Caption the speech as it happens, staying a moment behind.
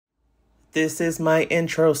This is my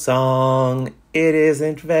intro song. It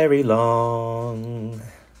isn't very long.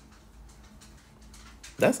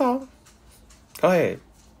 That's all. Go ahead.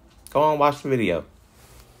 Go on, watch the video.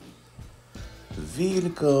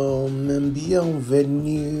 Welcome and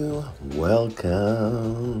bienvenue.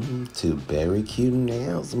 Welcome to BEARY Q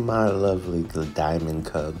Nails, my lovely diamond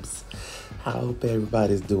cubs. I hope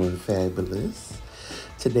everybody's doing fabulous.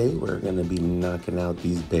 Today we're going to be knocking out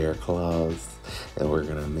these bear claws and we're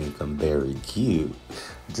going to make them very cute.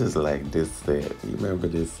 Just like this set. You remember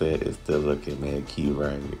this set? It's still looking mad cute,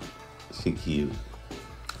 right? She cute.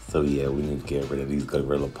 So yeah, we need to get rid of these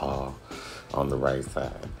gorilla paw on the right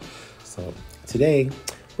side. So today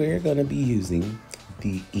we're going to be using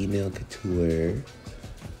the Enailcouture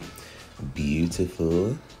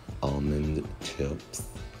beautiful almond chips.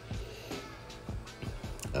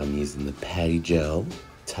 I'm using the patty gel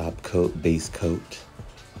top coat, base coat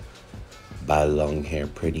by Long Hair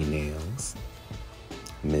Pretty Nails.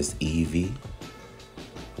 Miss Evie,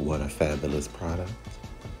 what a fabulous product.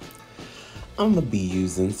 I'm gonna be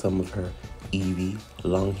using some of her Evie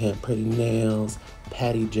Long Hair Pretty Nails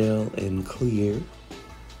patty gel in clear.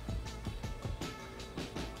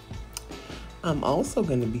 I'm also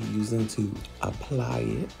gonna be using to apply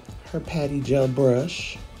it her patty gel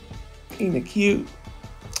brush. Ain't it cute?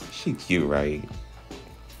 She cute, right?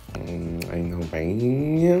 I know,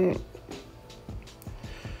 right?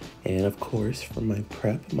 And of course, for my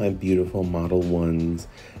prep, my beautiful Model 1's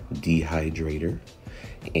dehydrator.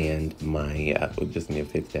 And my, just need to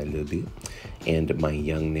fix that a little bit. And my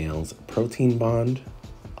Young Nails Protein Bond,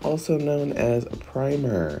 also known as a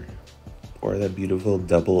primer. Or the beautiful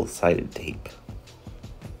double-sided tape.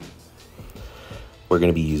 We're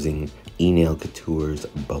going to be using Enailcouture's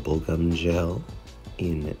bubblegum gel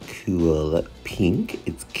in cool pink.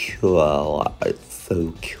 It's cool. It's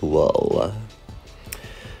so cool.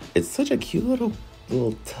 It's such a cute little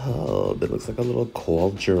tub. It looks like a little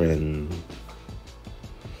cauldron.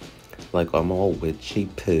 Like I'm all witchy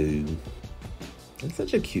poo. It's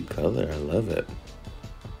such a cute color. I love it.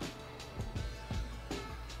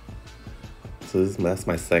 So that's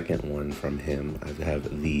my second one from him. I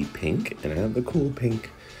have the pink and I have the cool pink.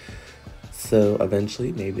 So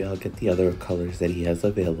eventually, maybe I'll get the other colors that he has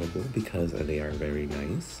available because they are very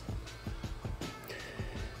nice.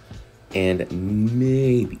 And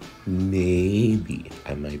maybe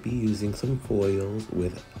I might be using some foils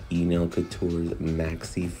with Enailcouture's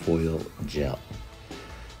Maxi Foil Gel.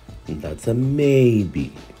 That's a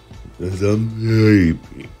maybe. That's a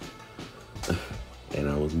maybe. And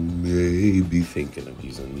I was maybe thinking of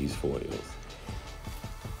using these foils.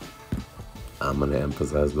 I'm going to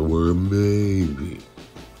emphasize the word maybe.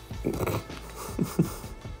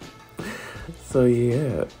 So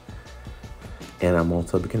yeah. And I'm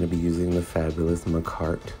also going to be using the fabulous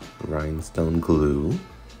Macart rhinestone glue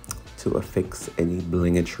to affix any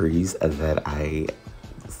blingatries that I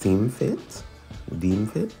deem fit.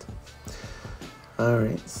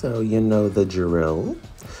 Alright, so you know the drill.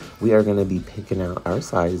 We are going to be picking out our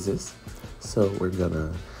sizes. So we're going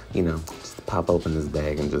to, just pop open this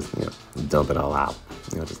bag and just, dump it all out.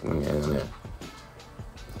 Just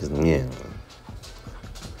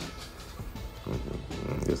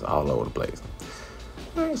all over the place.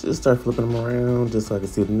 All right, so just start flipping them around just so I can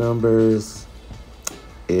see the numbers.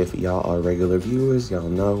 If y'all are regular viewers, y'all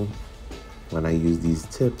know when I use these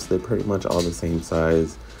tips, they're pretty much all the same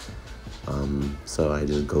size. So I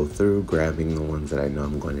just go through grabbing the ones that I know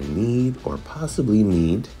I'm going to need or possibly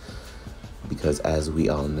need, because as we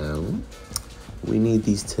all know, we need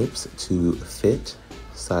these tips to fit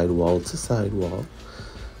sidewall to sidewall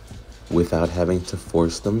without having to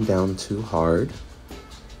force them down too hard.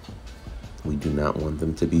 We do not want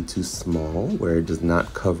them to be too small where it does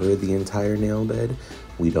not cover the entire nail bed.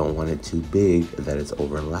 We don't want it too big that it's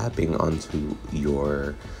overlapping onto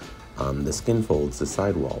your the skin folds, the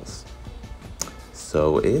sidewalls.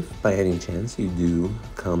 So if by any chance you do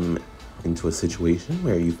come into a situation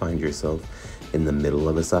where you find yourself in the middle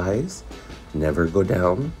of a size, never go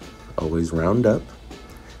down, always round up,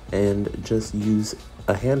 and just use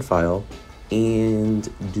a hand file and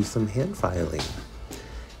do some hand filing.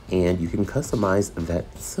 And you can customize that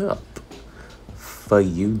tip for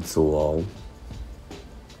you all,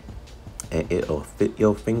 and it'll fit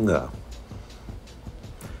your finger.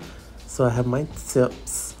 So I have my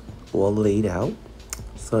tips all laid out.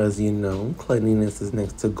 So as you know, cleanliness is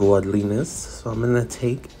next to godliness. So I'm gonna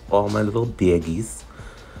take all my little baggies,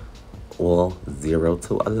 all 0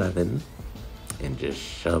 to 11, and just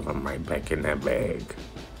shove them right back in that bag.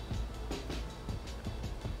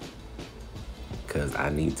 Because I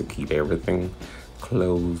need to keep everything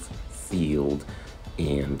closed, sealed,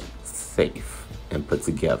 and safe and put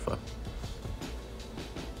together.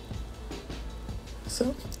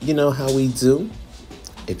 So, you know how we do.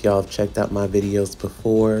 If y'all have checked out my videos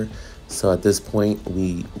before, so at this point,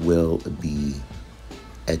 we will be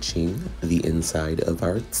etching the inside of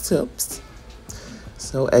our tips.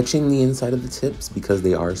 So etching the inside of the tips, because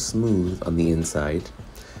they are smooth on the inside,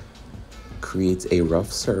 creates a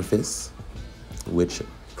rough surface, which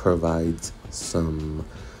provides something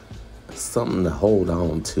to hold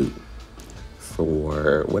on to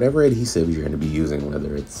for whatever adhesive you're going to be using,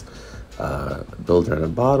 whether it's builder in a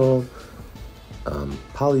bottle,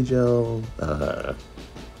 polygel,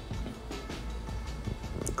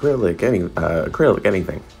 acrylic,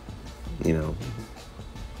 anything, you know.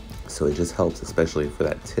 So it just helps, especially for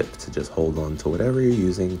that tip, to just hold on to whatever you're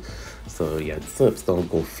using, so your tips don't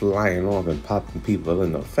go flying off and popping people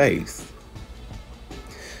in the face.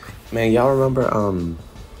 Man, y'all remember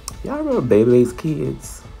Bebe's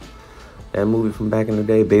Kids? That movie from back in the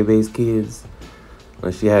day, Bebe's Kids,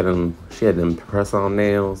 when she had them press-on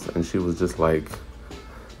nails, and she was just like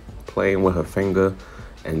playing with her finger,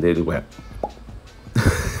 and they just went.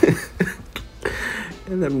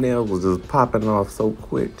 And them nails was just popping off so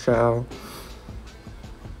quick, child.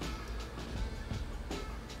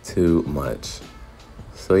 Too much.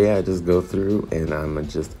 So yeah, just go through and I'm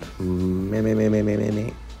just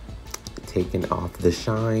taking off the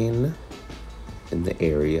shine in the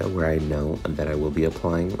area where I know that I will be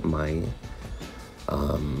applying my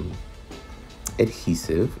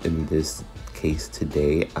adhesive. In this case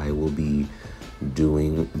today, I will be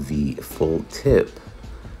doing the full tip,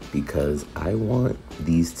 because I want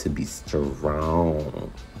these to be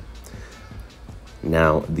strong.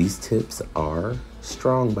 Now, these tips are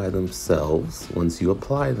strong by themselves. Once you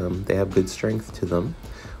apply them, they have good strength to them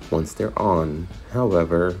once they're on.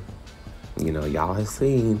 However, you know, y'all have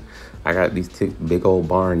seen, I got these big old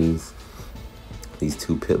Barneys, these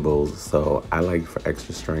two pit bulls, so I like for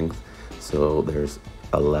extra strength, so there's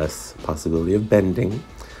a less possibility of bending.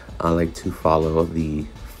 I like to follow the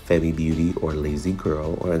Femi Beauty or Lazy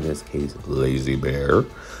Girl, or in this case, Lazy Bear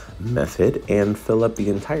method, and fill up the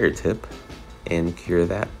entire tip and cure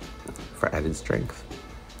that for added strength.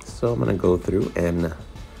 So I'm gonna go through and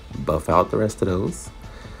buff out the rest of those.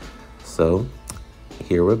 So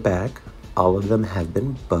here we're back. All of them have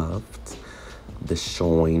been buffed. The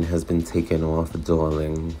shine has been taken off,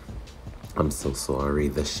 darling. I'm so sorry,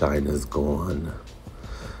 the shine is gone.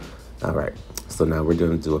 All right, so now we're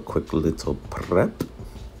gonna do a quick little prep.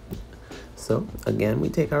 So again, we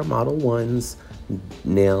take our Model 1's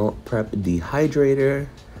Nail Prep Dehydrator.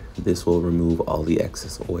 This will remove all the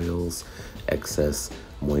excess oils, excess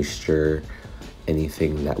moisture,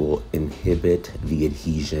 anything that will inhibit the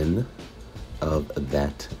adhesion of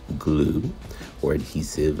that glue or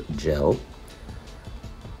adhesive gel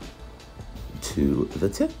to the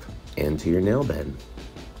tip and to your nail bed.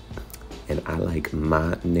 And I like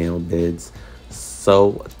my nail beds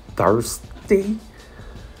so thirsty.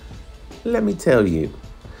 Let me tell you,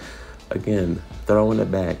 again, throwing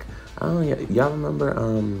it back. Oh yeah, y'all remember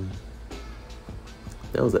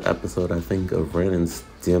there was an episode, I think, of Ren and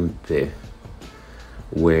Stimpy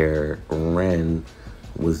where Ren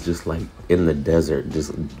was just like in the desert,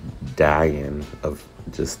 just dying of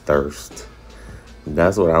just thirst.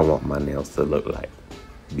 That's what I want my nails to look like,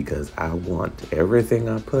 because I want everything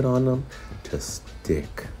I put on them to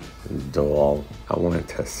stick, doll. I want it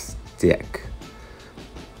to stick.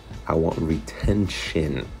 I want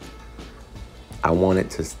retention. I want it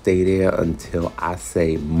to stay there until I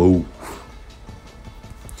say move.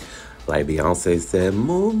 Like Beyonce said,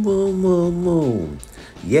 move, move, move, move.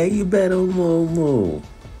 Yeah, you better move, move.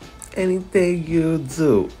 Anything you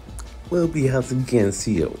do will be held against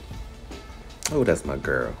you. Oh, that's my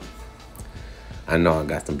girl. I know I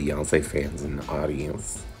got some Beyonce fans in the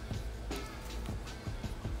audience.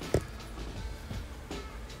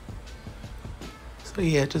 So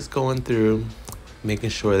yeah, just going through,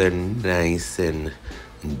 making sure they're nice and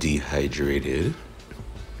dehydrated.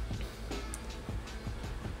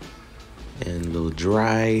 And a little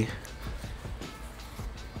dry.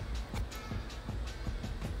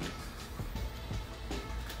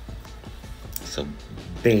 So,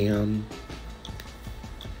 bam.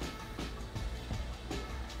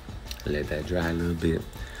 Let that dry a little bit.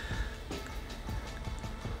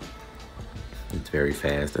 It's very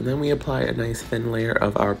fast. And then we apply a nice thin layer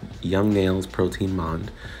of our Young Nails Protein Bond,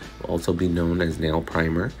 will also be known as nail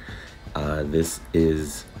primer. This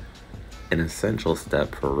is an essential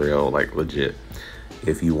step for real, like legit,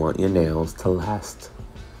 if you want your nails to last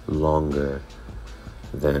longer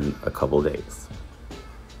than a couple days.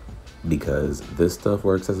 Because this stuff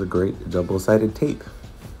works as a great double-sided tape.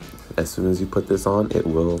 as soon as you put this on, it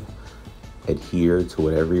will adhere to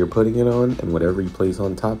whatever you're putting it on, and whatever you place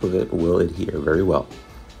on top of it will adhere very well.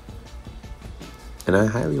 And I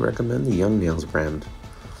highly recommend the Young Nails brand.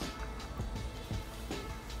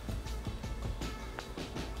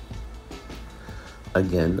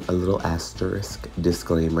 Again, a little asterisk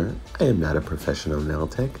disclaimer. I am not a professional nail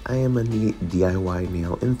tech. I am a DIY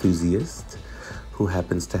nail enthusiast who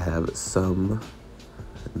happens to have some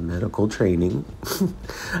medical training.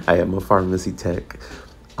 I am a pharmacy tech.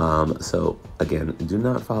 So again, do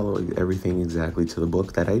not follow everything exactly to the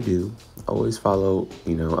book that I do. Always follow,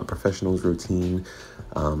 a professional's routine,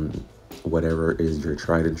 whatever is your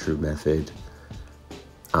tried and true method.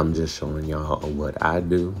 I'm just showing y'all what I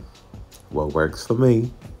do, what works for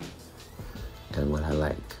me, and what I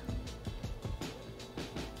like.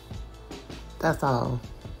 That's all.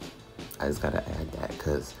 I just gotta add that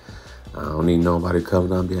because I don't need nobody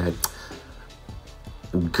coming up and be like,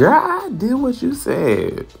 girl, I did what you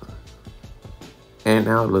said. And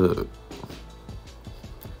now look.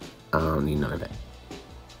 I don't need none of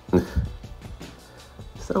that.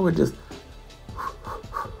 So we're just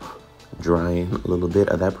drying a little bit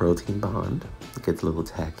of that protein bond. It gets a little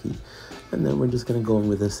tacky. And then we're just gonna go in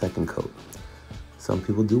with a second coat. Some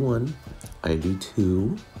people do one. I do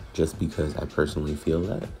two, just because I personally feel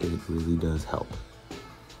that it really does help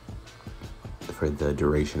for the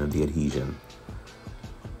duration of the adhesion.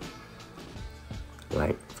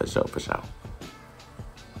 Like, for sure, for sure.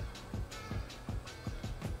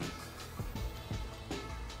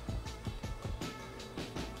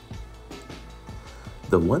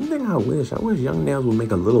 The one thing I wish Young Nails would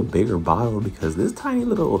make a little bigger bottle, because this tiny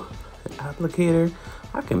little applicator,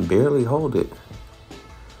 I can barely hold it.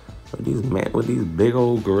 With these big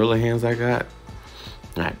old gorilla hands I got.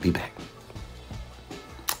 All right, be back.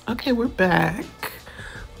 Okay, we're back.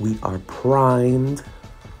 We are primed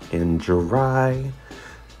and dry.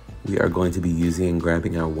 We are going to be using and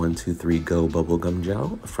grabbing our 123 Go bubblegum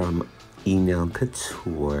gel from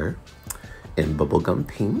Enailcouture in bubblegum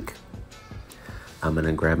pink. I'm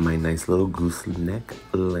gonna grab my nice little gooseneck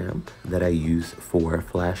lamp that I use for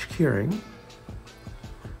flash curing.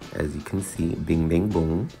 As you can see, bing, bing,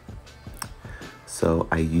 boom. So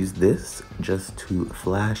I use this just to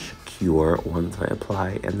flash cure once I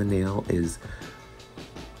apply and the nail is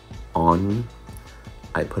on.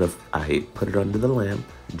 I put it under the lamp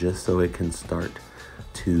just so it can start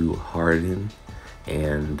to harden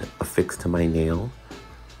and affix to my nail,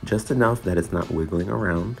 just enough that it's not wiggling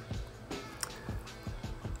around.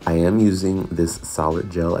 I am using this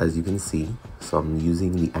solid gel, as you can see, so I'm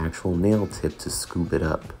using the actual nail tip to scoop it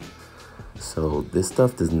up. So this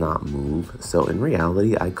stuff does not move. So in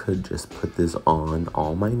reality, I could just put this on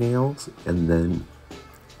all my nails and then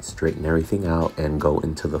straighten everything out and go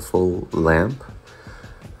into the full lamp.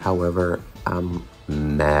 However, I'm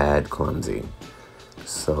mad clumsy.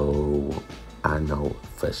 So I know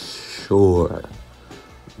for sure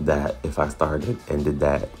that if I started and did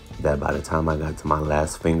that by the time I got to my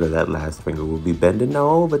last finger, that last finger will be bending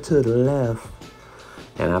over to the left.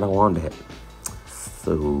 And I don't want that.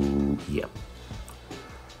 So, yeah.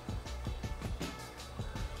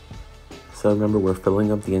 So remember, we're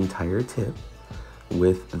filling up the entire tip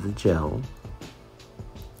with the gel.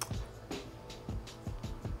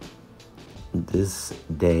 This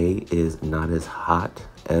day is not as hot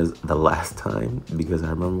as the last time, because I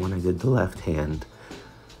remember when I did the left hand,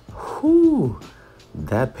 whew,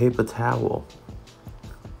 that paper towel,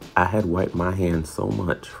 I had wiped my hand so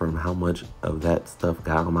much from how much of that stuff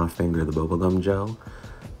got on my finger, the bubblegum gel.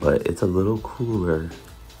 But it's a little cooler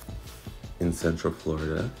in Central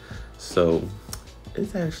Florida, so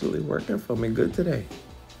it's actually working for me good today.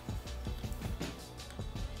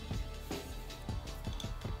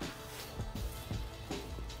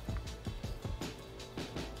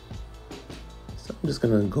 So I'm just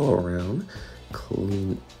gonna go around,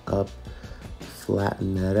 clean up,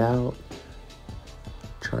 flatten that out,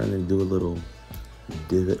 trying to do a little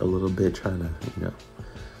divot a little bit, trying to,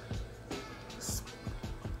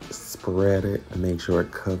 spread it and make sure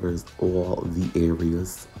it covers all the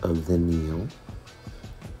areas of the nail.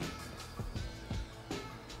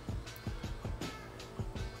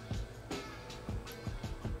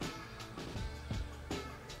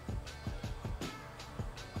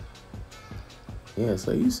 Yeah,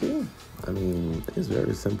 so you see, I mean, it's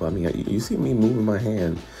very simple. I mean, you see me moving my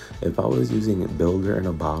hand. If I was using a builder in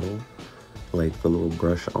a bottle, like the little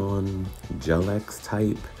brush on Gel-X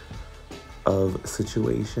type of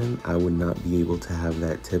situation, I would not be able to have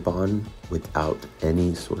that tip on without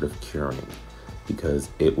any sort of curing, because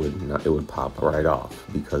it would pop right off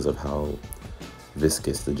because of how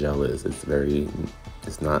viscous the gel is. It's very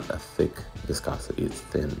It's not a thick viscosity, it's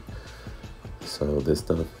thin. So this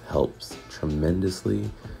stuff helps tremendously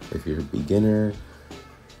if you're a beginner,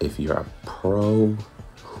 if you're a pro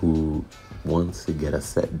who wants to get a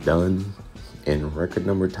set done in record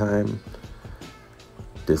number time.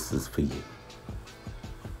 This is for you.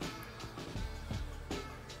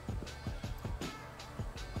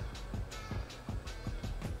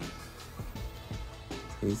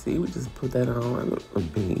 You see, we just put that on.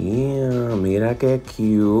 Yeah, mira que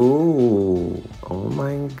cute. Oh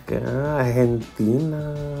my God,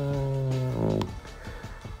 Argentina.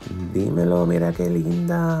 Dímelo, mira que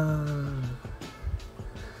linda.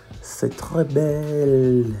 C'est très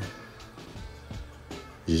belle.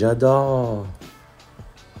 J'adore.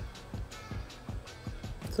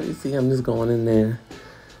 So you see, I'm just going in there.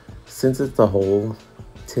 Since it's the whole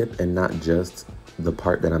tip and not just the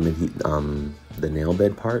part that I'm in, the nail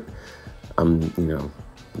bed part, I'm,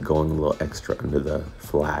 going a little extra under the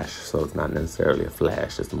flash. So it's not necessarily a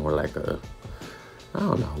flash. It's more like a, I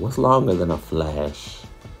don't know, what's longer than a flash?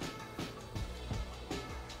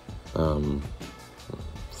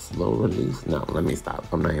 Slow release? No, let me stop.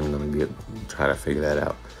 I'm not even gonna try to figure that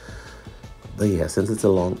out. But yeah, since it's a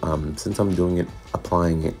long, since I'm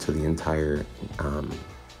applying it to the entire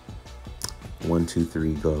 1, 2,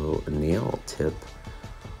 3 go nail tip,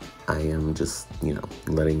 I am just,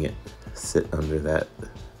 letting it sit under that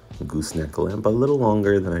gooseneck lamp a little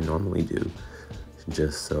longer than I normally do,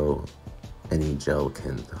 just so any gel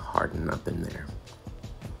can harden up in there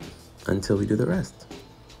until we do the rest.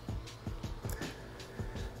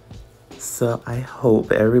 So I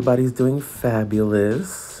hope everybody's doing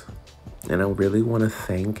fabulous, and I really want to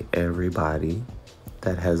thank everybody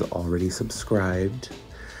that has already subscribed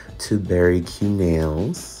to BEARY Q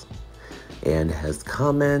Nails and has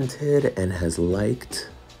commented and has liked.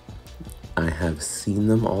 I have seen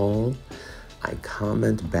them all. I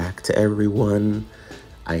comment back to everyone.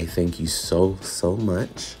 I thank you so, so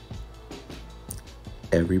much.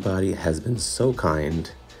 Everybody has been so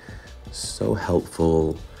kind, so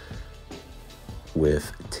helpful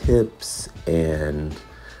with tips and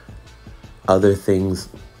other things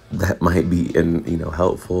that might be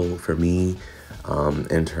helpful for me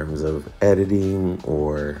in terms of editing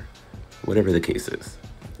or whatever the case is.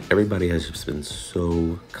 Everybody has just been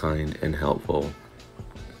so kind and helpful,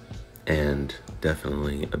 and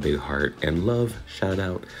definitely a big heart and love shout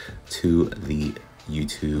out to the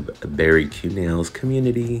YouTube BEARY Q Nails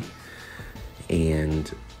community.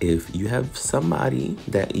 And if you have somebody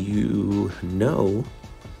that you know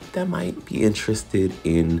that might be interested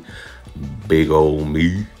in big old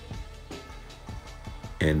me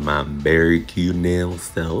and my BEARY Q nail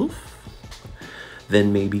self,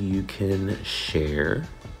 then maybe you can share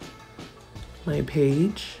my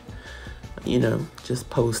page. Just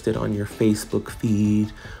post it on your Facebook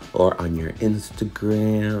feed or on your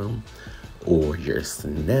Instagram or your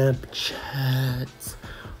Snapchat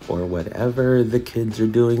or whatever the kids are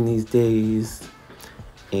doing these days,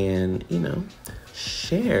 and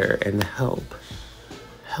share and help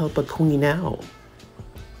a queen out,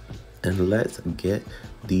 and let's get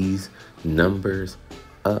these numbers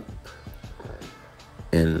up,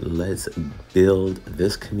 and let's build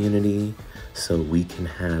this community so we can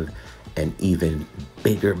have an even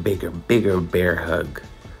bigger bear hug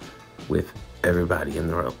with everybody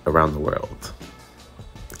around the world,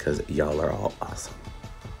 because y'all are all awesome.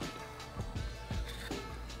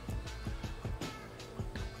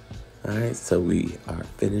 All right, so we are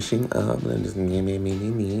finishing up. I'm just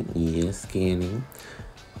scanning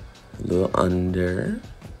a little under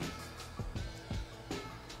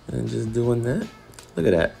and just doing that. Look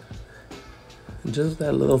at that. Just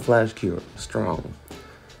that little flash cure, strong.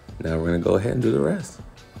 Now we're gonna go ahead and do the rest.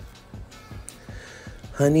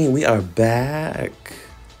 Honey, we are back.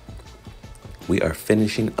 We are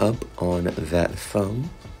finishing up on that thumb.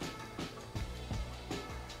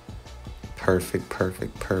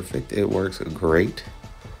 Perfect. It works great.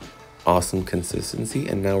 Awesome consistency.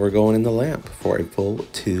 And now we're going in the lamp for a full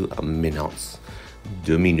 2 minutes.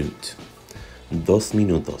 2 minutes. 2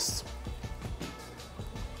 minutos.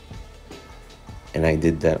 And I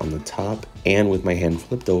did that on the top and with my hand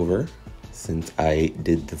flipped over, since I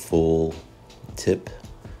did the full tip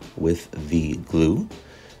with the glue.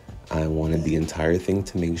 I wanted the entire thing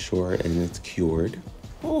to make sure and it's cured.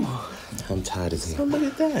 Oh, I'm tired as hell. Look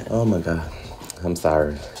at that. Oh my God. I'm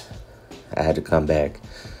sorry. I had to come back.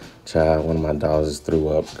 Child, one of my dogs just threw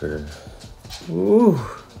up, girl. Ooh.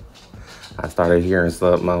 I started hearing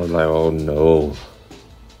something. I was like, oh no.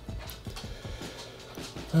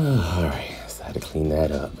 All right, so I had to clean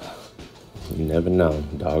that up. You never know.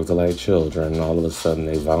 Dogs are like children. All of a sudden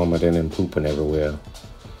they vomiting and pooping everywhere.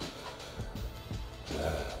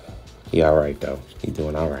 He all right, though. He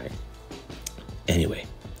doing all right. Anyway,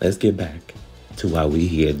 let's get back to why we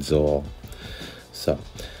here, Zol. So,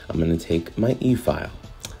 I'm going to take my e-file.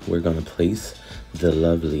 We're going to place the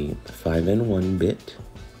lovely 5-in-1 bit.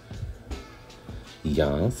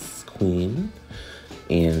 Yes, queen.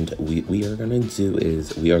 And we are going to do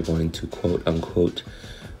is we are going to quote unquote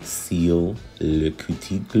seal le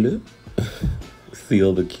cuticle.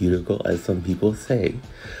 Seal the cuticle, as some people say.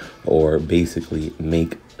 Or basically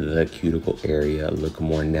make the cuticle area look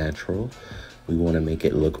more natural. We want to make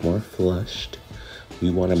it look more flushed. We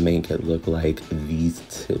want to make it look like these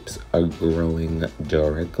tips are growing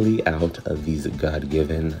directly out of these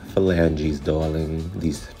God-given phalanges, darling,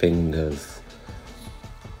 these fingers.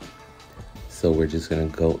 So we're just going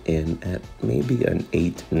to go in at maybe an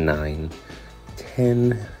 8, 9,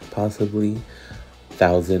 10, possibly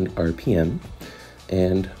 1,000 RPM.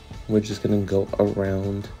 And we're just going to go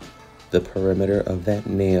around the perimeter of that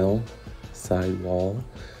nail, side wall,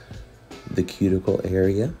 the cuticle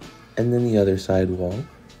area, and then the other side wall,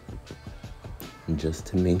 just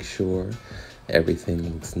to make sure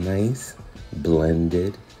everything looks nice,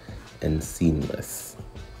 blended, and seamless.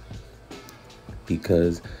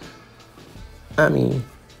 Because, I mean,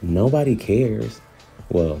 nobody cares.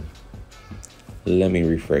 Well, let me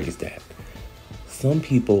rephrase that. Some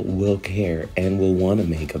people will care and will want to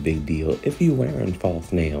make a big deal if you're wearing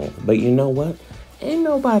false nails. But you know what? Ain't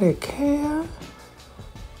nobody care.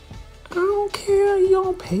 I don't care. You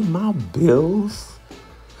don't pay my bills.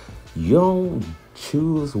 You don't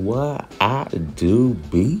choose what I do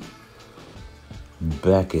be.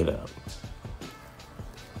 Back it up.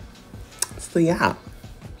 So yeah.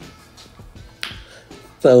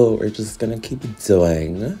 So we're just gonna keep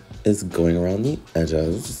doing is going around the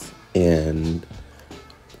edges and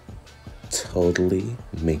totally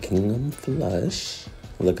making them flush.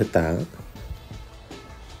 Look at that.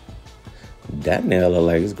 That nail look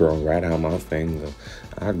like it's growing right out my finger.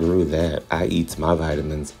 I grew that. I eat my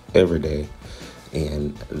vitamins every day.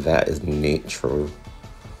 And that is natural.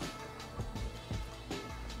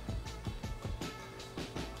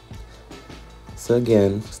 So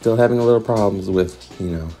again, still having a little problems with,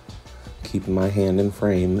 keeping my hand in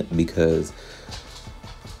frame because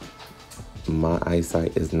my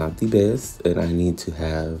eyesight is not the best. And I need to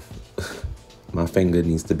have, my finger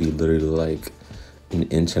needs to be literally like an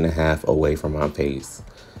 1.5 inches away from my face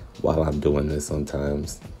while I'm doing this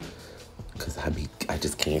sometimes, because I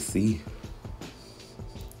just can't see.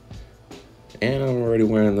 And I'm already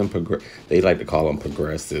wearing them they like to call them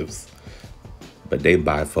progressives, but they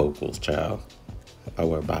bifocals, child. I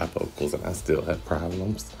wear bifocals and I still have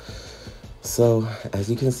problems. So as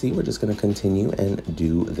you can see, we're just going to continue and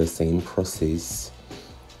do the same process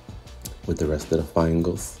with the rest of the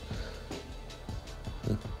fingers.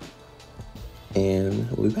 And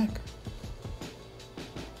we'll be back.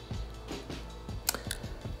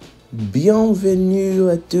 Bienvenue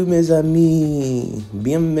à tous mes amis.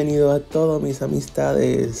 Bienvenido a todos mis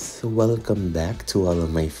amistades. Welcome back to all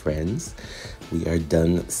of my friends. We are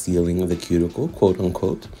done sealing the cuticle, quote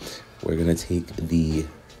unquote. We're gonna take the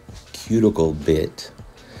cuticle bit,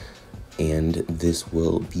 and this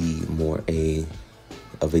will be more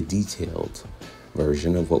of a detailed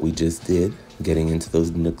version of what we just did, getting into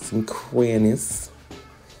those nooks and crannies.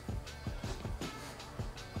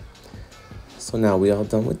 So now we all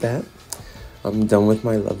done with that. I'm done with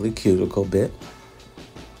my lovely cuticle bit.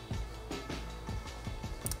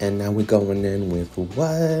 And now we're going in with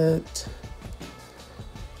what?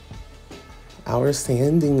 Our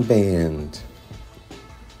sanding band.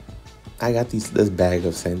 I got this bag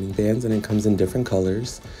of sanding bands and it comes in different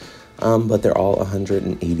colors, but they're all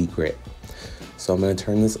 180 grit. So I'm gonna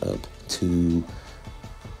turn this up to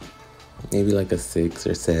maybe like a 6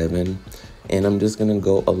 or 7, and I'm just gonna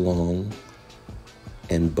go along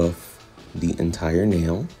and buff the entire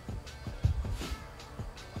nail.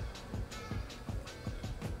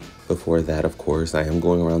 Before that, of course, I am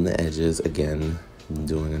going around the edges again,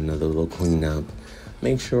 doing another little cleanup.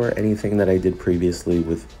 Make sure anything that I did previously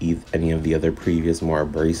with any of the other previous more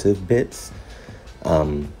abrasive bits,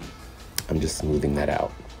 I'm just smoothing that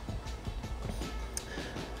out.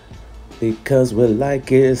 Because we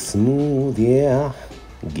like it smooth, yeah.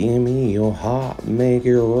 Give me your heart, make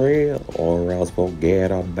it real, or else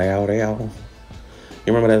forget about it. You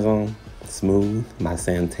remember that song? Smooth by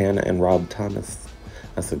Santana and Rob Thomas.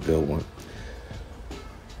 That's a good one.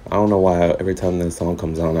 I don't know why every time that song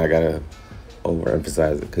comes on, I gotta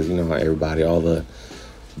overemphasize it, because you know how everybody, all the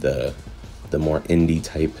more indie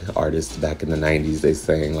type artists back in the 90s, they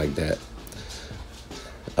sang like that.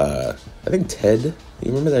 I think Ted, you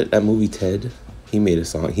remember that movie Ted? He made a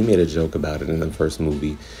song. He made a joke about it in the first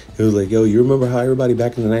movie. He was like, yo, you remember how everybody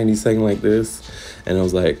back in the 90s sang like this? And I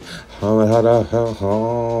was like, I'm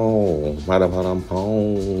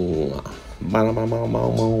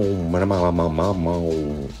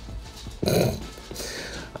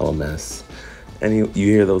a mess. And you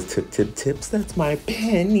hear those tip, tip, tips? That's my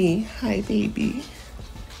penny. Hi, baby.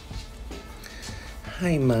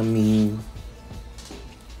 Hi, mommy.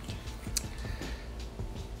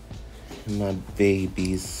 My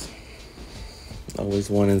babies. Always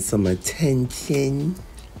wanting some attention.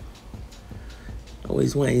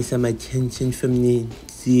 Always wanting some attention from the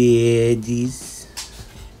daddies.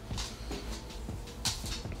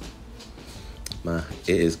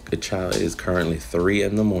 The child is currently 3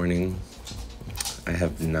 in the morning. I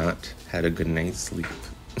have not had a good night's sleep.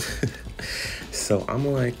 So I'm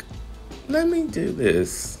like, let me do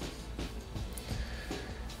this.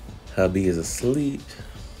 Hubby is asleep.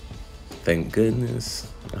 Thank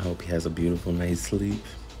goodness. I hope he has a beautiful night's sleep.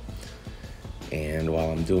 And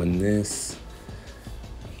while I'm doing this,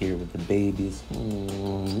 here with the babies,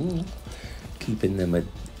 keeping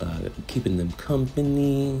them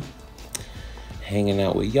company, hanging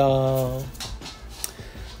out with y'all,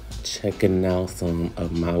 checking out some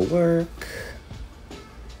of my work,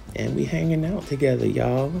 and we hanging out together,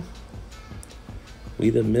 y'all. We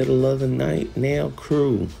the middle of the night nail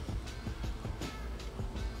crew.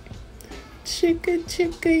 Chicka,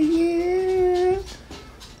 chicka,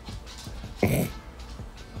 yeah.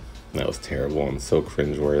 That was terrible. I'm so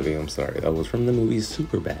cringeworthy. I'm sorry. That was from the movie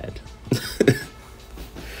Superbad.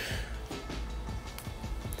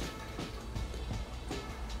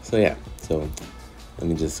 So yeah. So let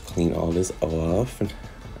me just clean all this off.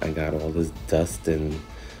 I got all this dust and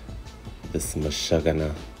this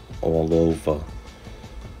mashagana all over.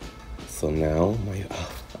 So now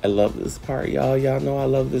I love this part, y'all. Y'all know I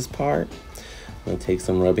love this part. I'm gonna take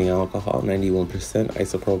some rubbing alcohol, 91%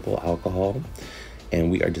 isopropyl alcohol, and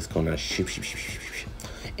we are just gonna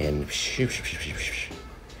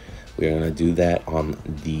we're gonna do that on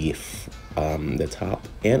the top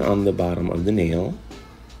and on the bottom of the nail.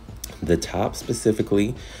 The top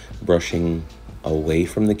specifically, brushing away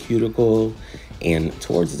from the cuticle and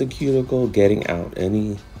towards the cuticle, getting out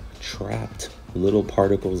any trapped little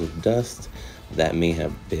particles of dust that may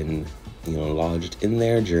have been lodged in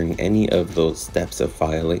there during any of those steps of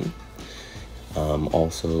filing.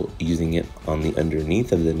 Also using it on the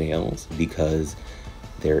underneath of the nails because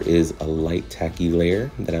there is a light tacky layer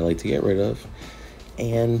that I like to get rid of.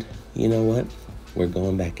 And you know what? We're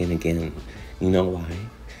going back in again. You know why?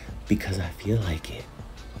 Because I feel like it.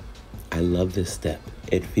 I love this step.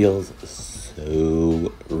 It feels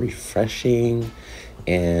so refreshing,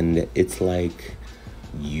 and it's like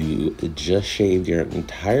you just shaved your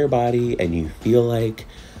entire body and you feel like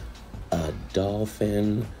a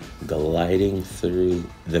dolphin gliding through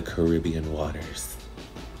the Caribbean waters.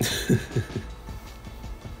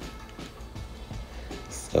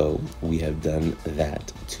 So we have done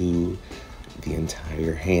that to the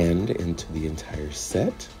entire hand and to the entire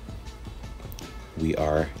set. We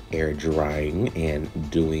are air drying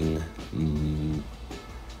and doing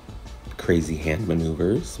crazy hand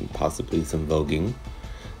maneuvers, possibly some voguing,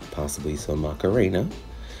 possibly some Macarena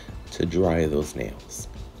to dry those nails,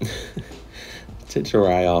 to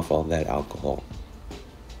dry off all that alcohol.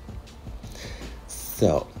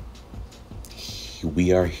 So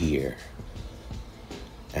we are here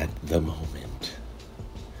at the moment.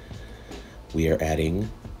 We are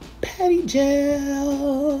adding patty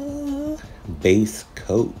gel base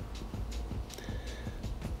coat.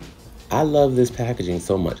 I love this packaging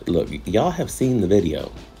so much. Look, y'all have seen the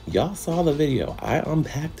video. Y'all saw the video. I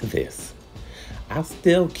unpacked this. I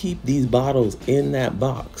still keep these bottles in that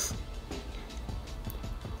box.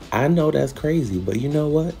 I know that's crazy, but you know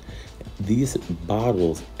what? These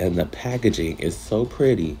bottles and the packaging is so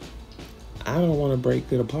pretty. I don't want to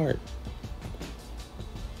break it apart.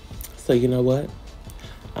 So you know what?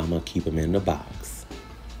 I'm going to keep them in the box.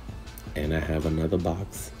 And I have another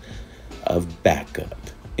box of backup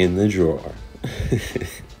in the drawer.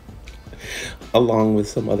 Along with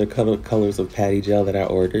some other colors of patty gel that I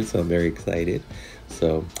ordered, so I'm very excited.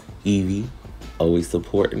 So Evie, always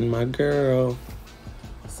supporting my girl.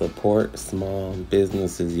 Support small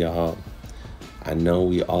businesses, y'all. I know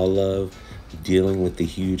we all love dealing with the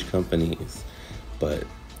huge companies, but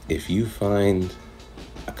if you find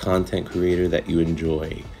a content creator that you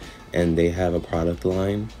enjoy and they have a product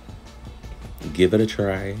line, give it a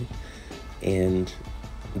try. And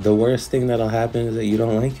the worst thing that'll happen is that you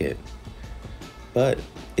don't like it. But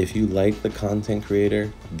if you like the content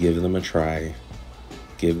creator, give them a try.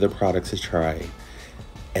 Give the products a try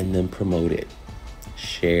and then promote it.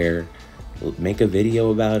 share, make a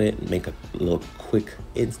video about it, make a little quick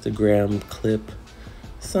Instagram clip,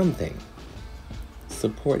 something.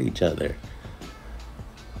 Support each other.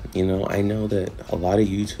 You know, I know that a lot of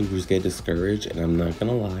YouTubers get discouraged, and I'm not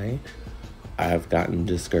gonna lie, I've gotten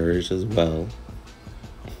discouraged as well.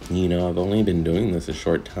 You know, I've only been doing this a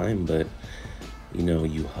short time, but you know,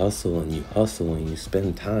 you hustle and you hustle and you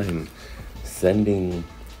spend time sending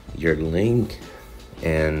your link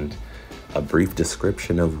and a brief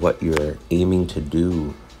description of what you're aiming to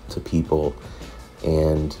do to people.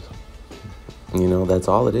 And, you know, that's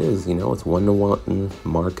all it is. You know, it's one-to-one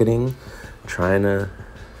marketing, trying to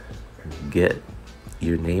get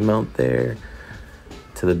your name out there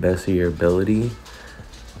to the best of your ability.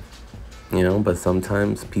 You know, but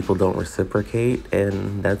sometimes people don't reciprocate,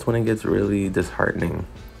 and that's when it gets really disheartening.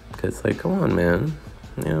 Because, like, come on, man.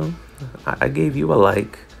 You know, I gave you a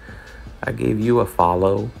like. I gave you a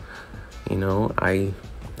follow. You know, I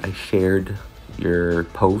shared your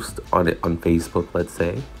post on Facebook, let's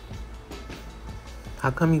say.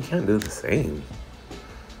 How come you can't do the same?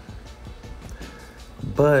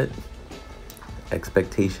 But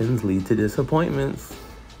expectations lead to disappointments.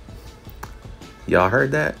 Y'all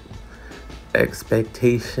heard that?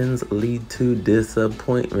 Expectations lead to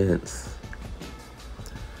disappointments.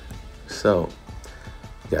 So,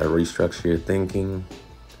 you gotta restructure your thinking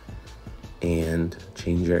and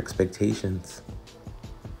change your expectations.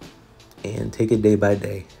 And take it day by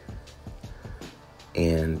day.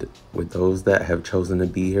 And with those that have chosen to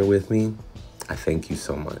be here with me, I thank you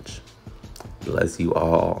so much. Bless you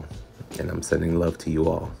all. And I'm sending love to you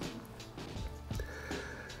all.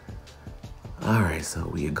 Alright, so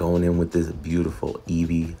we are going in with this beautiful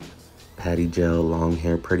Evie patty gel, long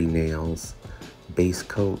hair, pretty nails, base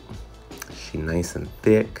coat. She nice and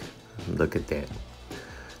thick. Look at that.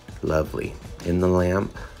 Lovely. In the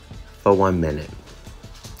lamp for 1 minute.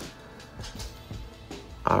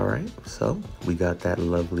 Alright, so we got that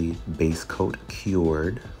lovely base coat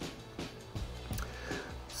cured.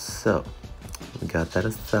 So, we got that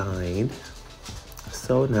aside.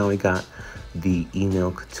 So now we got the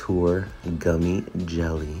Enailcouture gummy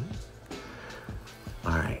jelly.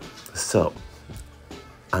 Alright, so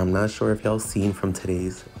I'm not sure if y'all seen from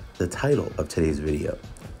the title of today's video,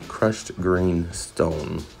 crushed green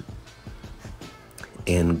stone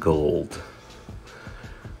and gold.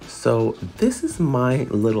 So this is my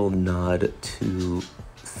little nod to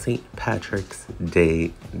St. Patrick's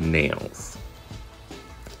Day nails.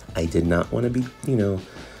 I did not want to be, you know,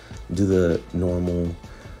 do the normal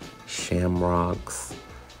shamrocks,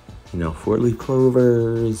 you know, 4-leaf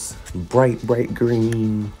clovers, bright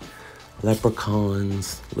green,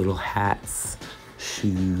 leprechauns, little hats,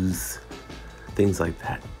 shoes, things like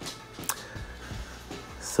that.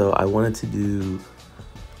 So I wanted to do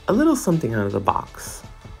a little something out of the box.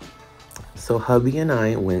 So hubby and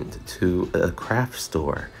I went to a craft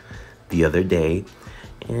store the other day,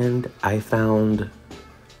 and I found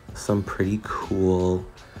some pretty cool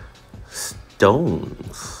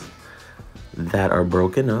stones that are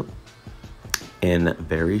broken up and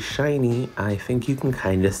very shiny. I think you can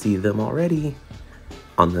kind of see them already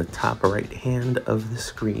on the top right hand of the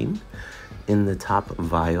screen in the top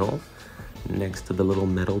vial next to the little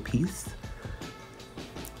metal piece.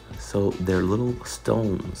 So they're little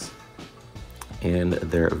stones and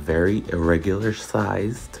they're very irregular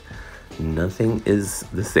sized. Nothing is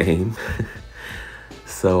the same.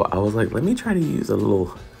 So I was like, let me try to use a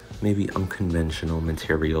little maybe unconventional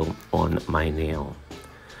material on my nail.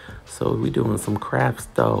 So we doing some crafts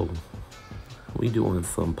though. We doing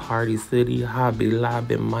some Party City, Hobby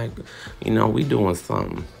Lobby, Mike. You know, we doing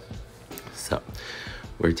something. So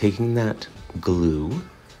we're taking that glue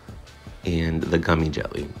and the gummy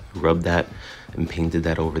jelly. Rubbed that and painted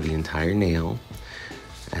that over the entire nail.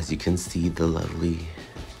 As you can see, the lovely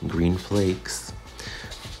green flakes.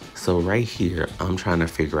 So right here, I'm trying to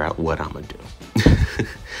figure out what I'm gonna do.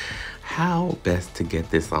 How best to get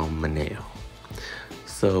this on my nail.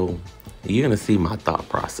 So you're gonna see my thought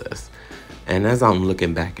process. And as I'm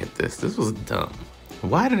looking back at this was dumb.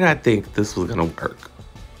 Why did I think this was gonna work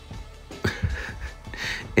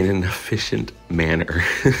in an efficient manner?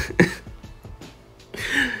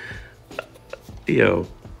 Yo,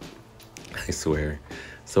 I swear.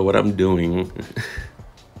 So what I'm doing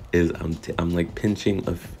is I'm like pinching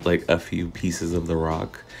a few pieces of the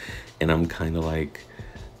rock, and I'm kind of like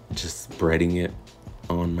just spreading it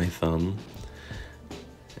on my thumb.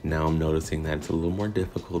 Now I'm noticing that it's a little more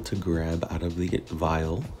difficult to grab out of the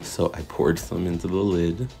vial, so I poured some into the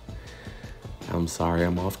lid. I'm sorry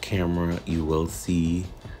I'm off camera. You will see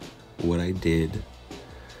what I did.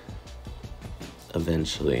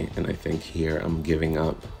 eventually. And I think here I'm giving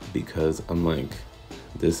up because I'm like,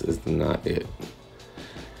 this is not it.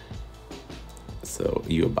 So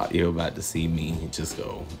you're about to see me just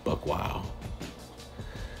go buck wow.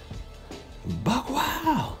 Buck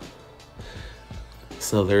wow.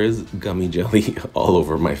 So there is gummy jelly all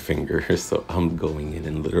over my finger. So I'm going in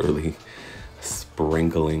and literally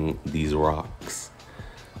sprinkling these rocks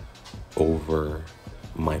over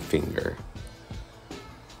my finger.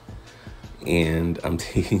 And I'm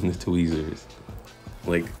taking the tweezers.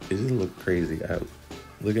 Like, it just look crazy.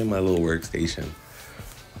 Look at my little workstation.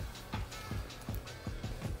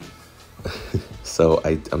 So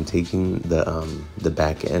I'm taking the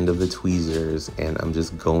back end of the tweezers and I'm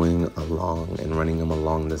just going along and running them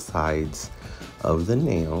along the sides of the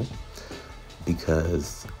nail,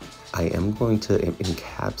 because I am going to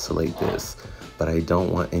encapsulate this, but I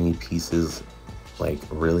don't want any pieces like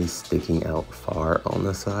really sticking out far on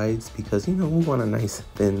the sides, because we want a nice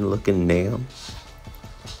thin looking nail.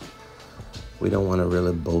 We don't want a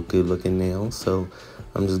really bulky looking nail. So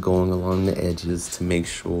I'm just going along the edges to make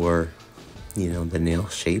sure the nail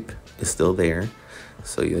shape is still there.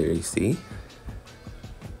 So there you see.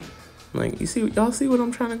 Like, y'all see what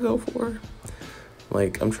I'm trying to go for?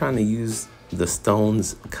 Like, I'm trying to use the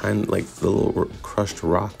stones kind of like the little crushed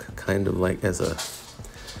rock kind of like as a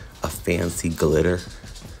fancy glitter.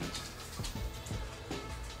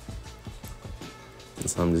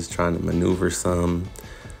 So I'm just trying to maneuver some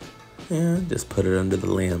and just put it under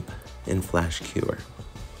the lamp in flash cure.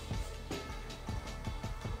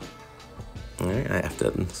 All right,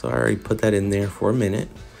 so I already put that in there for a minute.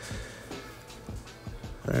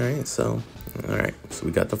 All right, so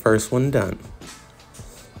we got the first one done.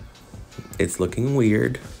 It's looking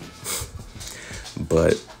weird,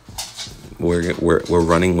 but we're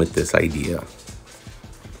running with this idea.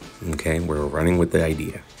 Okay, we're running with the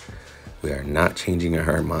idea. We are not changing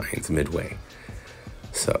our minds midway.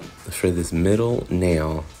 So for this middle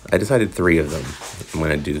nail, I decided 3 of them. I'm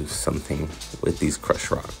gonna do something with these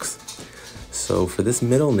crushed rocks. So for this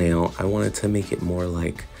middle nail, I wanted to make it more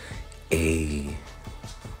like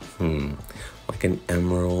like an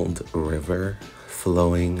emerald river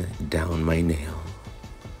flowing down my nail.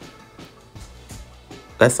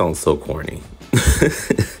 That sounds so corny.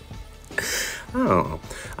 I don't know.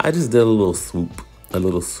 I just did a little swoop.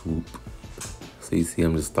 So you see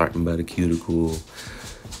I'm just starting by the cuticle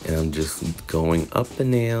and I'm just going up the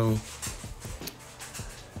nail.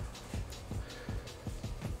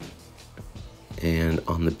 And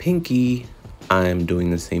on the pinky, I'm doing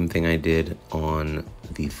the same thing I did on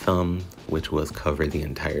the thumb, which was cover the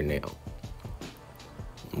entire nail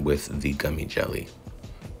with the gummy jelly.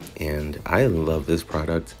 And I love this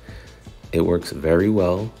product. It works very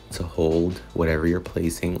well to hold whatever you're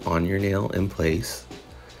placing on your nail in place.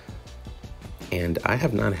 And I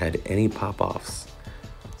have not had any pop-offs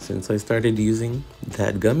since I started using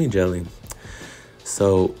that gummy jelly.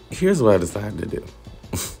 So here's what I decided to do.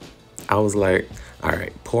 I was like, all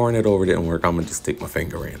right, pouring it over didn't work. I'm gonna just stick my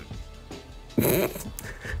finger in.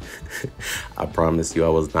 I promise you, I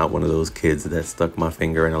was not one of those kids that stuck my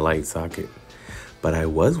finger in a light socket. But I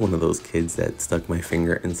was one of those kids that stuck my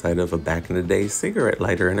finger inside of a back in the day cigarette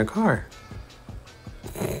lighter in a car.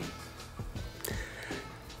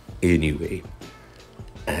 Anyway,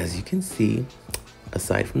 as you can see,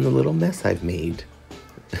 aside from the little mess I've made,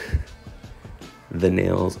 the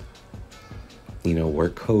nails, were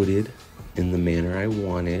coated in the manner I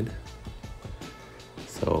wanted.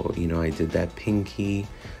 So, I did that pinky.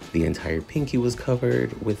 The entire pinky was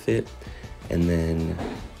covered with it. And then,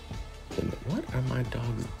 what are my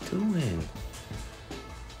dogs doing?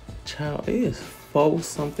 Child, it is 4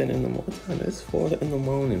 something in the morning. It's 4 in the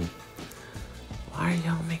morning. Why are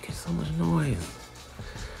y'all making so much noise?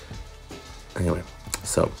 Anyway,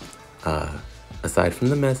 so, aside from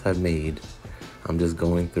the mess I've made, I'm just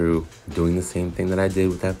going through doing the same thing that I did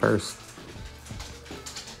with that first.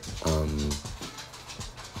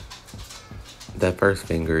 That first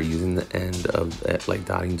finger, using the end of that like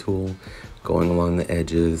dotting tool, going along the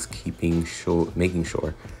edges, making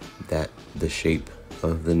sure that the shape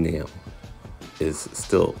of the nail is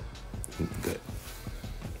still good.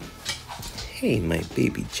 Hey, my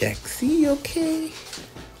baby Jaxie, okay?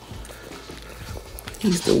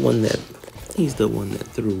 He's the one that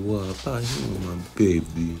threw up. Oh, my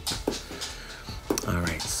baby. All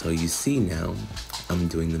right, so you see now, I'm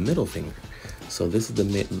doing the middle finger. So this is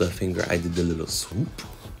the finger I did the little swoop.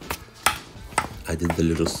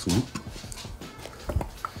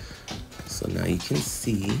 So now you can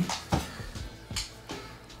see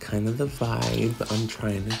kind of the vibe I'm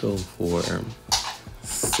trying to go for.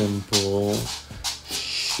 Simple,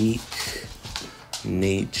 chic,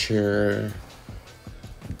 nature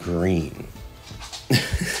green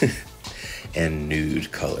and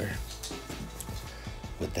nude color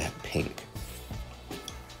with that pink.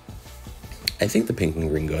 I think the pink and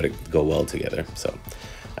green go well together. So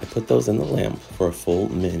I put those in the lamp for a full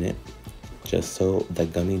minute just so the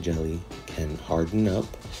gummy jelly can harden up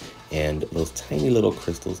and those tiny little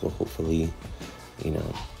crystals will hopefully, you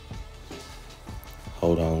know,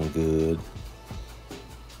 hold on good.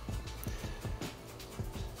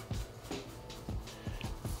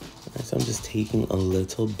 Right, so I'm just taking a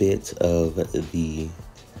little bit of the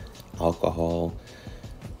alcohol,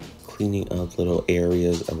 cleaning up little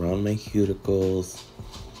areas around my cuticles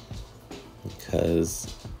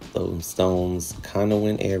because those stones kind of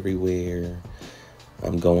went everywhere.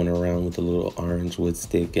 I'm going around with a little orange wood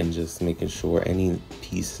stick and just making sure any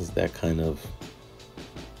pieces that kind of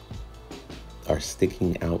are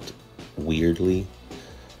sticking out weirdly,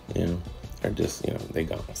 you know, are just, you know, they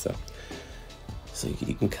gone. So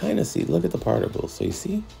you can kind of see, look at the particles. So you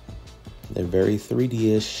see, they're very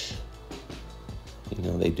 3D-ish. You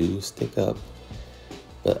know, they do stick up,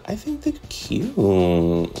 but I think they're cute. I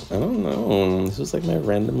don't know. This was like my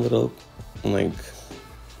random little, like,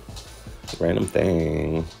 random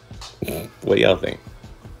thing. What do y'all think?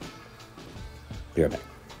 Be right back.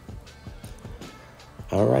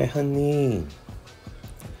 All right, honey.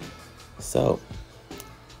 So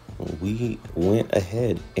we went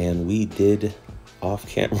ahead and we did off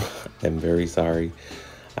camera. I'm very sorry.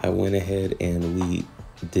 I went ahead and we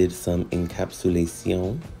did some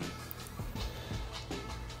encapsulation.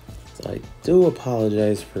 So I do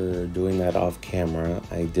apologize for doing that off camera.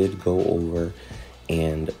 I did go over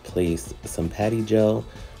and place some patty gel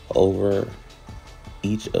over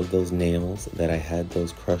each of those nails that I had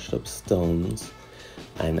those crushed up stones,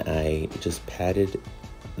 and I just patted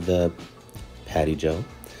the patty gel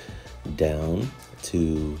down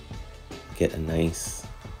to get a nice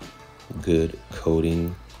good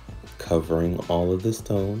coating covering all of the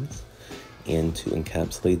stones and to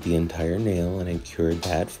encapsulate the entire nail, and I cured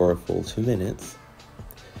that for a full 2 minutes.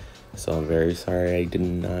 So I'm very sorry I did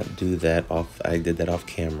not do that I did that off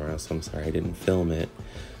camera, so I'm sorry I didn't film it.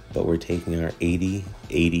 But we're taking our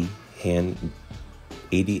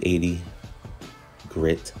 80/80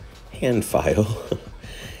 grit hand file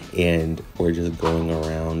and we're just going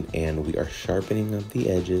around and we are sharpening up the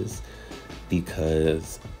edges,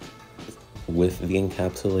 because with the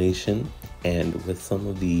encapsulation and with some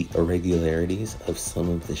of the irregularities of some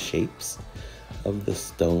of the shapes of the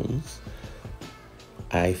stones,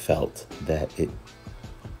 I felt that it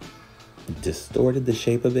distorted the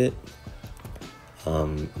shape a bit,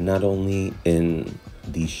 not only in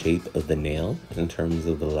the shape of the nail in terms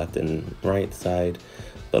of the left and right side,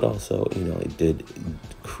 but also, you know, it did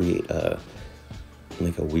create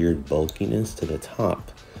like a weird bulkiness to the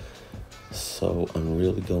top. So I'm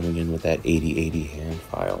really going in with that 80/80 hand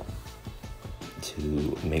file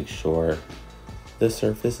to make sure the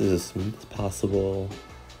surface is as smooth as possible.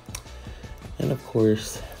 And of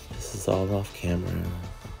course, this is all off camera.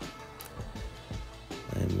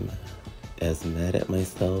 I'm as mad at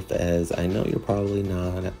myself as I know you're probably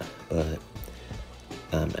not, but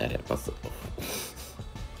I'm mad at myself.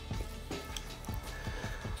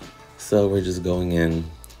 So we're just going in,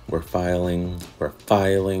 we're filing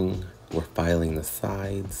the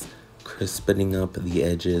sides, crispening up the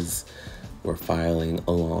edges. We're filing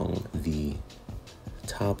along the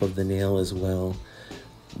top of the nail as well,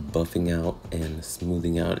 buffing out and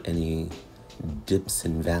smoothing out any dips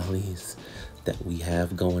and valleys that we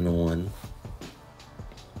have going on.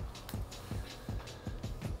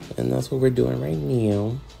 And that's what we're doing right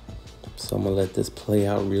now. So I'm gonna let this play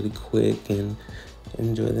out really quick and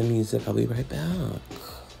enjoy the music. I'll be right back.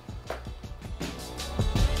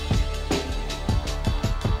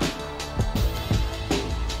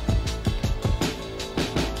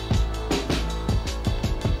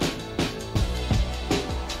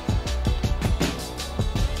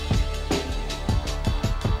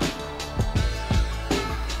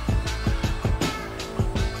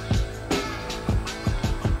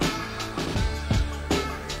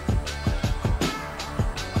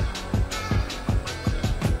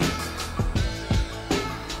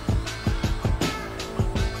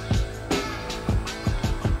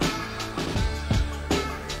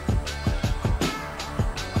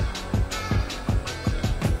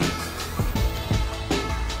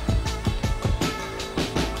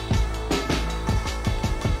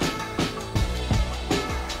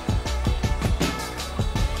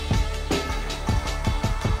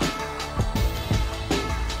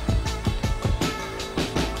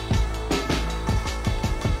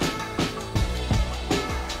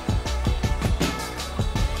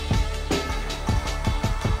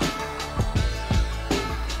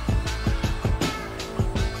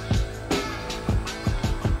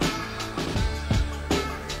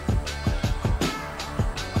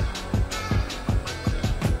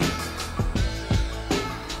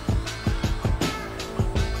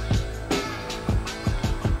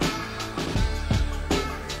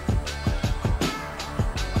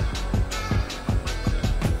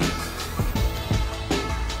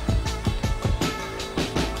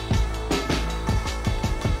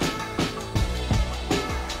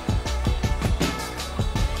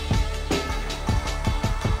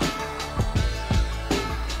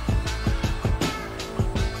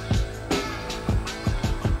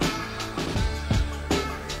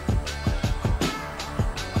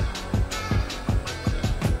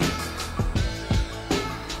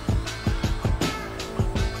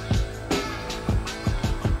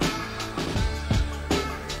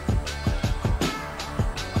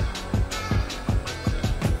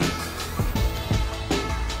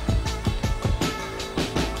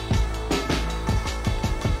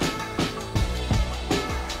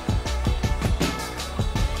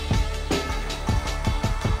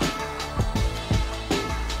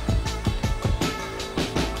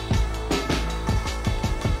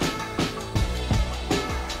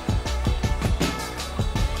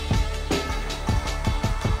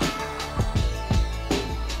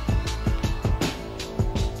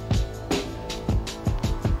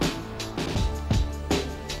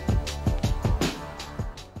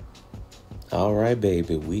 All right,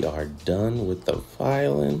 baby, we are done with the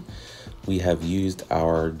filing. We have used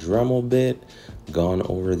our Dremel bit, gone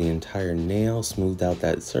over the entire nail, smoothed out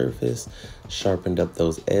that surface, sharpened up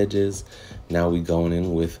those edges. Now we going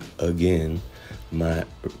in with, again, my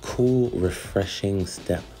cool, refreshing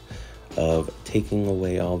step of taking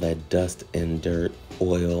away all that dust and dirt,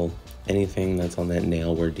 oil, anything that's on that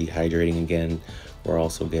nail. We're dehydrating again. We're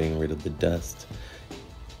also getting rid of the dust.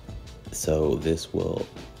 So this will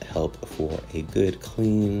help for a good,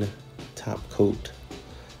 clean top coat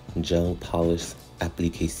gel polish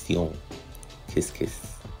application. Kiss,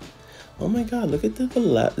 kiss. Oh my God, look at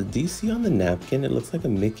do you see on the napkin? It looks like a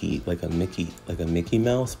Mickey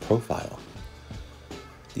Mouse profile.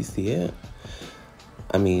 Do you see it?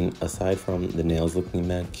 I mean, aside from the nails looking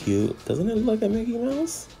mad cute, doesn't it look like a Mickey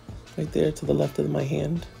Mouse? Right there to the left of my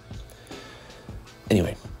hand.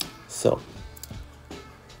 Anyway, so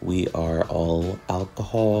we are all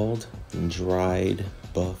alcoholed, dried,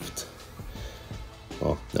 buffed.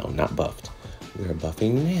 Well, no, not buffed. We are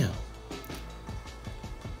buffing now.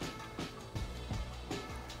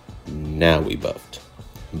 Now we buffed.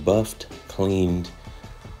 Buffed, cleaned,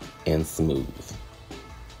 and smooth.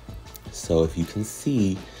 So if you can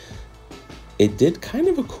see, it did kind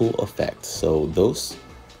of a cool effect. So those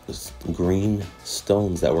green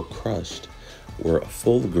stones that were crushed were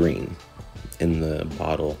full green in the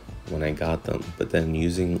bottle when I got them, but then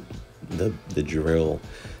using the drill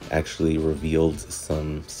actually revealed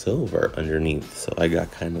some silver underneath, so I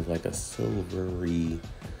got kind of like a silvery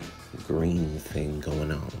green thing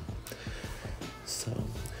going on. So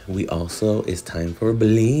we also, it's time for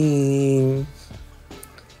bling.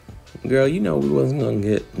 Girl, you know we wasn't gonna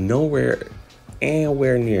get nowhere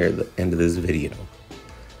near the end of this video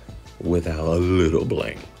without a little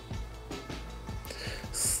bling.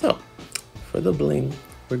 So for the bling,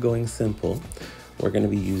 we're going simple. We're going to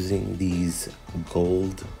be using these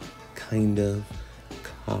gold kind of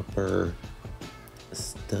copper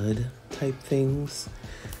stud type things,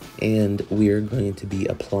 and we are going to be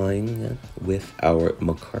applying them with our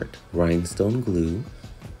Macart rhinestone glue.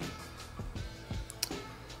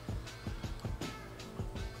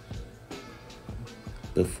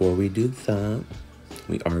 Before we do that,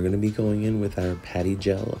 we are going to be going in with our patty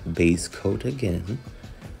gel base coat again,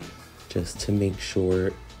 just to make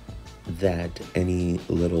sure that any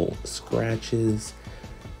little scratches,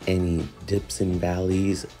 any dips and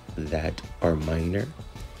valleys that are minor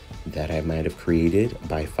that I might have created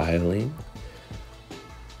by filing,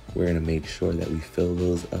 we're going to make sure that we fill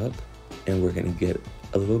those up, and we're going to get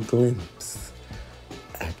a little glimpse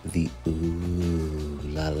at the ooh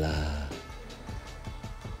la la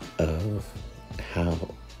of how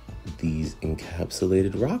these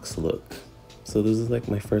encapsulated rocks look. So this is like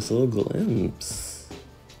my first little glimpse.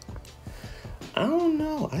 I don't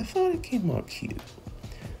know, I thought it came out cute.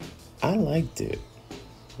 I liked it.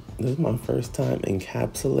 This is my first time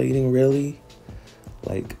encapsulating really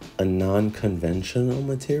like a non-conventional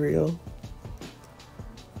material,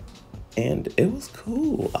 and it was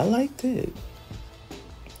cool. I liked it.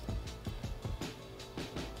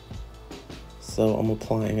 So I'm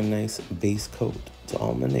applying a nice base coat to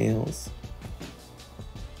all my nails.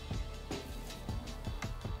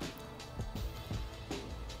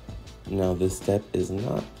 Now this step is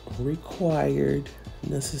not required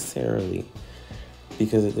necessarily,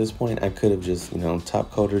 because at this point I could have just,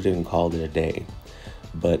 top coated it and called it a day.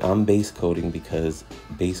 But I'm base coating because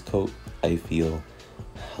base coat, I feel,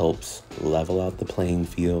 helps level out the playing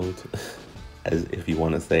field, as if you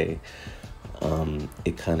want to say.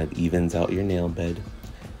 It kind of evens out your nail bed.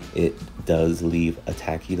 It does leave a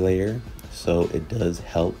tacky layer, so it does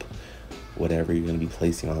help whatever you're going to be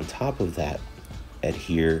placing on top of that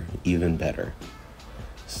adhere even better.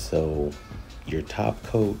 So your top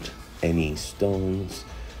coat, any stones,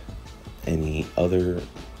 any other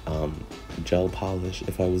gel polish,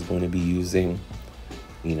 if I was going to be using,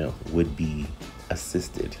 would be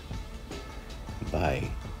assisted by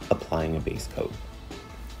applying a base coat.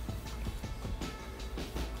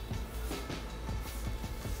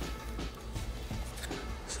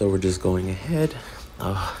 So we're just going ahead.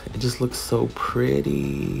 It just looks so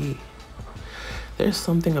pretty. There's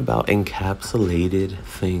something about encapsulated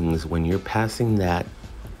things when you're passing that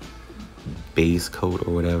base coat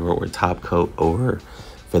or whatever, or top coat over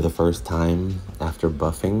for the first time after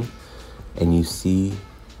buffing, and you see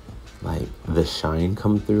like the shine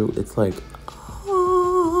come through. It's like, oh.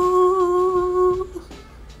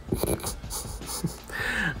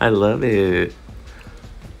 I love it.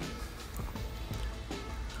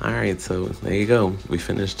 All right, so there you go. We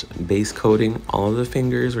finished base coating all of the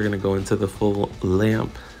fingers. We're gonna go into the full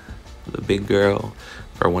lamp, the big girl,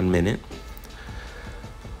 for 1 minute.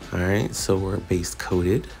 All right, so we're base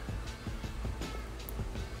coated.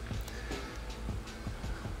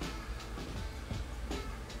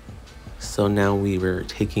 So now we were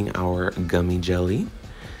taking our gummy jelly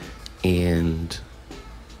and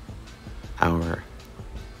our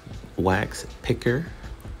wax picker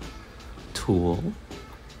tool.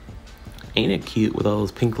 Ain't it cute with all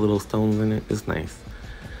those pink little stones in it? It's nice.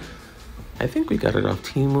 I think we got it off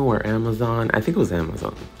Temu or Amazon. I think it was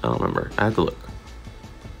Amazon. I don't remember. I have to look.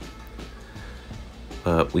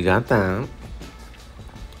 But we got that.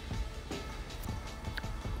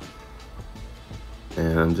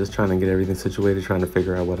 And I'm just trying to get everything situated, trying to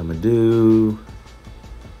figure out what I'm gonna do.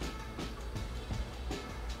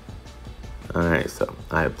 All right, so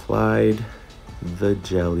I applied the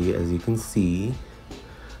jelly, as you can see,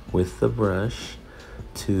 with the brush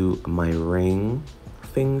to my ring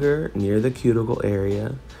finger near the cuticle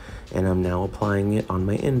area, and I'm now applying it on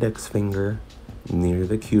my index finger near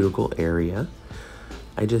the cuticle area.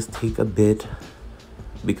 I just take a bit,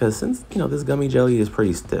 because since, you know, this gummy jelly is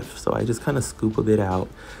pretty stiff, so I just kind of scoop a bit out,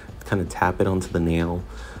 kind of tap it onto the nail,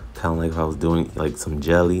 kind of like if I was doing like some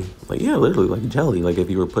jelly, like, yeah, literally like jelly, like if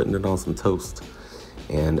you were putting it on some toast.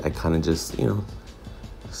 And I kind of just, you know,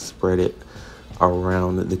 spread it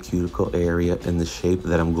around the cuticle area in the shape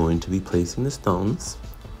that I'm going to be placing the stones,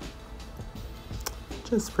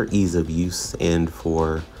 just for ease of use and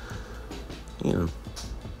for, you know,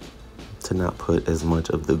 to not put as much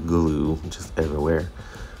of the glue just everywhere.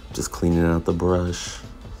 Just cleaning out the brush.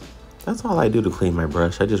 That's all I do to clean my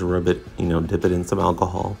brush. I just rub it, you know, dip it in some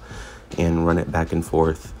alcohol and run it back and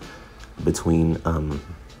forth between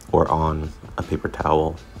or on a paper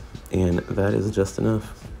towel, and that is just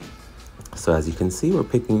enough. So as you can see, we're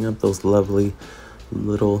picking up those lovely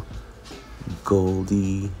little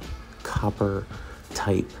goldy copper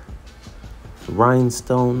type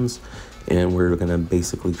rhinestones, and we're gonna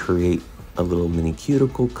basically create a little mini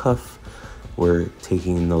cuticle cuff. We're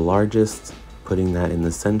taking the largest, putting that in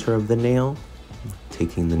the center of the nail,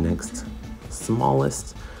 taking the next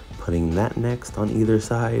smallest, putting that next on either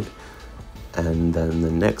side, and then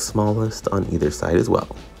the next smallest on either side as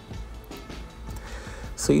well.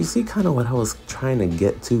 So you see kind of what I was trying to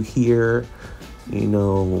get to here, you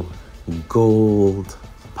know, gold,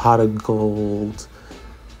 pot of gold,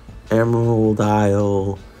 emerald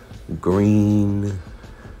isle, green.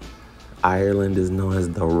 Ireland is known as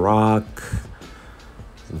the rock.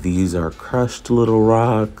 These are crushed little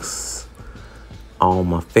rocks on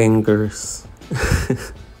my fingers.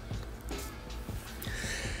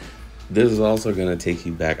 This is also gonna take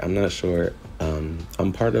you back. I'm not sure.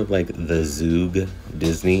 I'm part of like the Zoog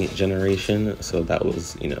Disney generation. So that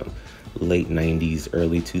was, you know, late 90s,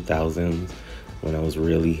 early 2000s when I was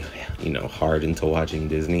really, you know, hard into watching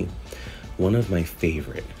Disney. One of my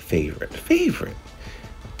favorite,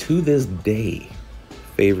 to this day,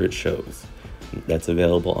 favorite shows that's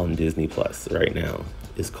available on Disney Plus right now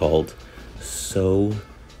is called So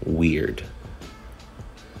Weird.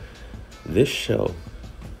 This show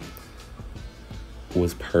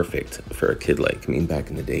was perfect for a kid like me back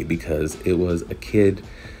in the day, because it was a kid,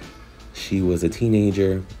 she was a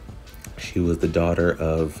teenager, she was the daughter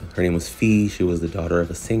of, her name was Fee, she was the daughter of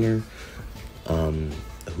a singer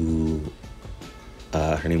who,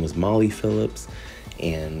 her name was Molly Phillips,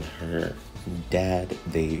 and her dad,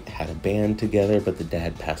 they had a band together, but the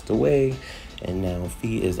dad passed away, and now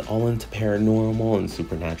Fee is all into paranormal and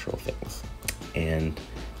supernatural things. And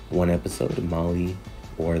one episode, Molly,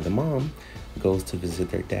 or the mom, goes to visit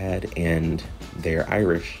their dad, and they're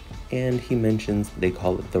Irish, and he mentions they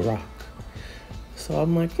call it the rock. So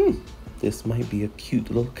I'm like, this might be a cute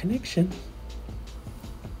little connection.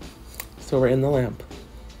 So we're in the lamp,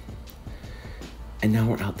 and now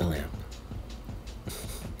we're out the lamp.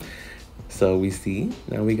 So we see,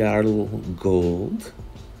 now we got our little gold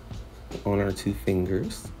on our two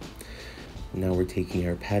fingers. Now we're taking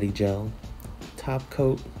our patty gel top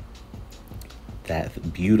coat,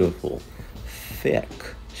 that beautiful thick,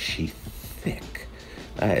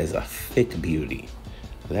 that is a thick beauty.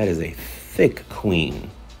 That is a thick queen,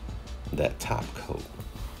 that top coat.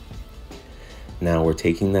 Now we're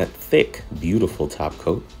taking that thick, beautiful top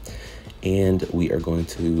coat, and we are going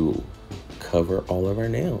to cover all of our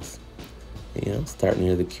nails. You know, start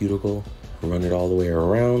near the cuticle, run it all the way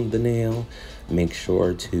around the nail. Make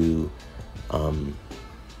sure to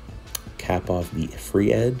cap off the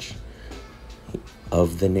free edge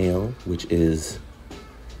of the nail, which is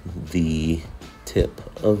the tip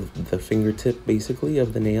of the fingertip, basically,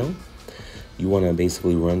 of the nail. You want to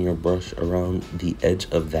basically run your brush around the edge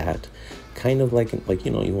of that, kind of like,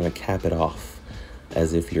 you know, you want to cap it off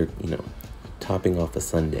as if you're, you know, topping off a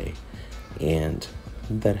sundae. And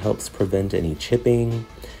that helps prevent any chipping.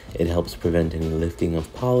 It helps prevent any lifting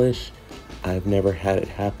of polish. I've never had it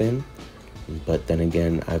happen, but then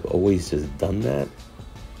again, I've always just done that.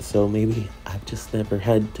 So maybe I've just never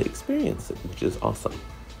had to experience it, which is awesome.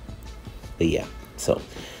 But yeah, so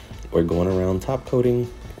we're going around top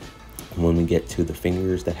coating. When we get to the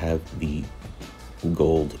fingers that have the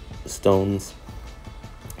gold stones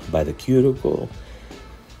by the cuticle,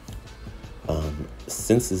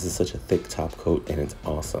 since this is such a thick top coat and it's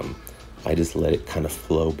awesome, I just let it kind of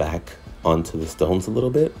flow back onto the stones a little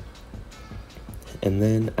bit. And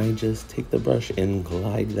then I just take the brush and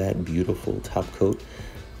glide that beautiful top coat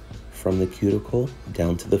from the cuticle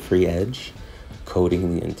down to the free edge,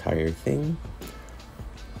 coating the entire thing.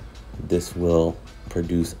 This will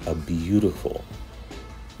produce a beautiful,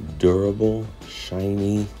 durable,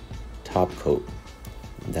 shiny top coat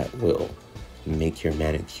that will make your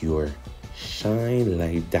manicure shine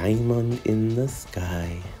like diamond in the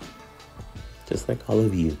sky. Just like all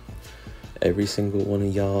of you. Every single one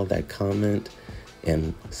of y'all that comment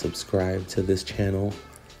and subscribe to this channel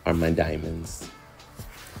are my diamonds.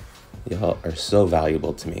 Y'all are so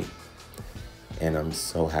valuable to me, and I'm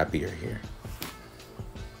so happy you're here.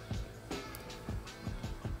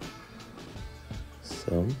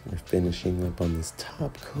 So we're finishing up on this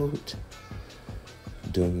top coat,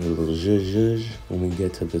 doing a little zhuzh when we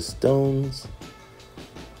get to the stones.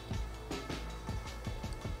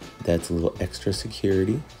 That's a little extra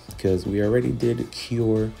security because we already did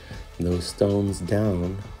cure those stones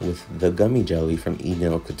down with the gummy jelly from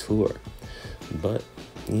Enailcouture. But,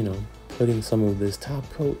 you know, putting some of this top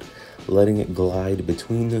coat, letting it glide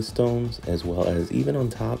between the stones as well as even on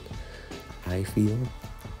top, I feel,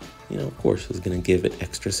 you know, of course, is going to give it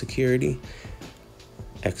extra security,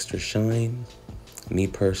 extra shine. Me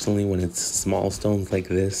personally, when it's small stones like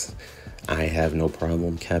this, I have no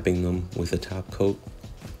problem capping them with a top coat.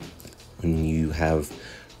 When you have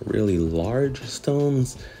really large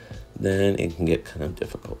stones, then it can get kind of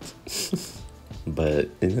difficult. But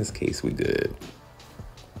in this case, we good.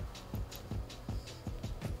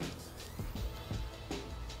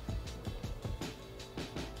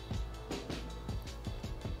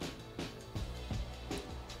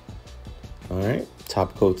 All right,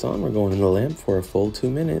 top coat's on. We're going in the lamp for a full 2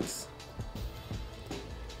 minutes.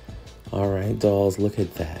 All right, dolls, look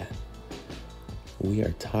at that. We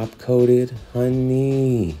are top coated,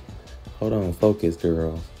 honey. Hold on, focus,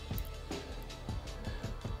 girl.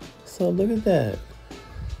 So look at that.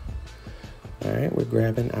 All right, we're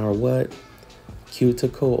grabbing our what?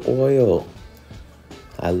 Cuticle oil.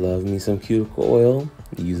 I love me some cuticle oil.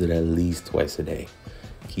 Use it at least twice a day.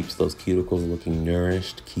 Keeps those cuticles looking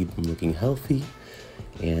nourished, keep them looking healthy.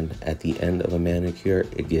 And at the end of a manicure,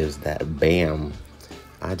 it gives that bam.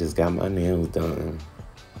 I just got my nails done.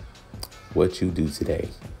 What you do today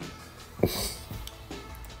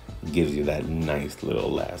gives you that nice little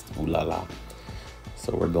last ooh la la.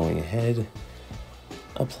 So we're going ahead,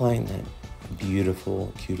 applying that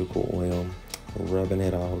beautiful cuticle oil, rubbing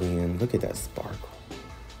it all in. Look at that sparkle.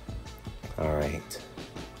 All right.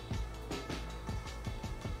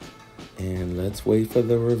 And let's wait for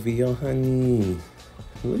the reveal, honey.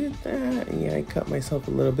 Look at that. Yeah, I cut myself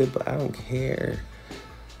a little bit, but I don't care.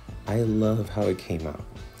 I love how it came out.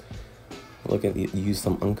 Look at it, use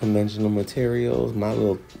some unconventional materials, my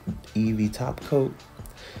little Evie top coat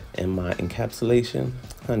and my encapsulation.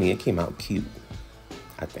 Honey, it came out cute,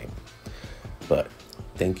 I think. But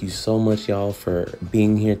thank you so much, y'all, for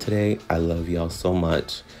being here today. I love y'all so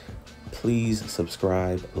much. Please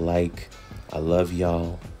subscribe, like. I love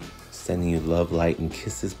y'all. Sending you love, light, and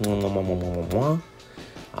kisses. Mwah, mwah, mwah, mwah, mwah, mwah.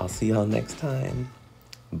 I'll see y'all next time.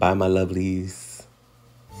 Bye, my lovelies.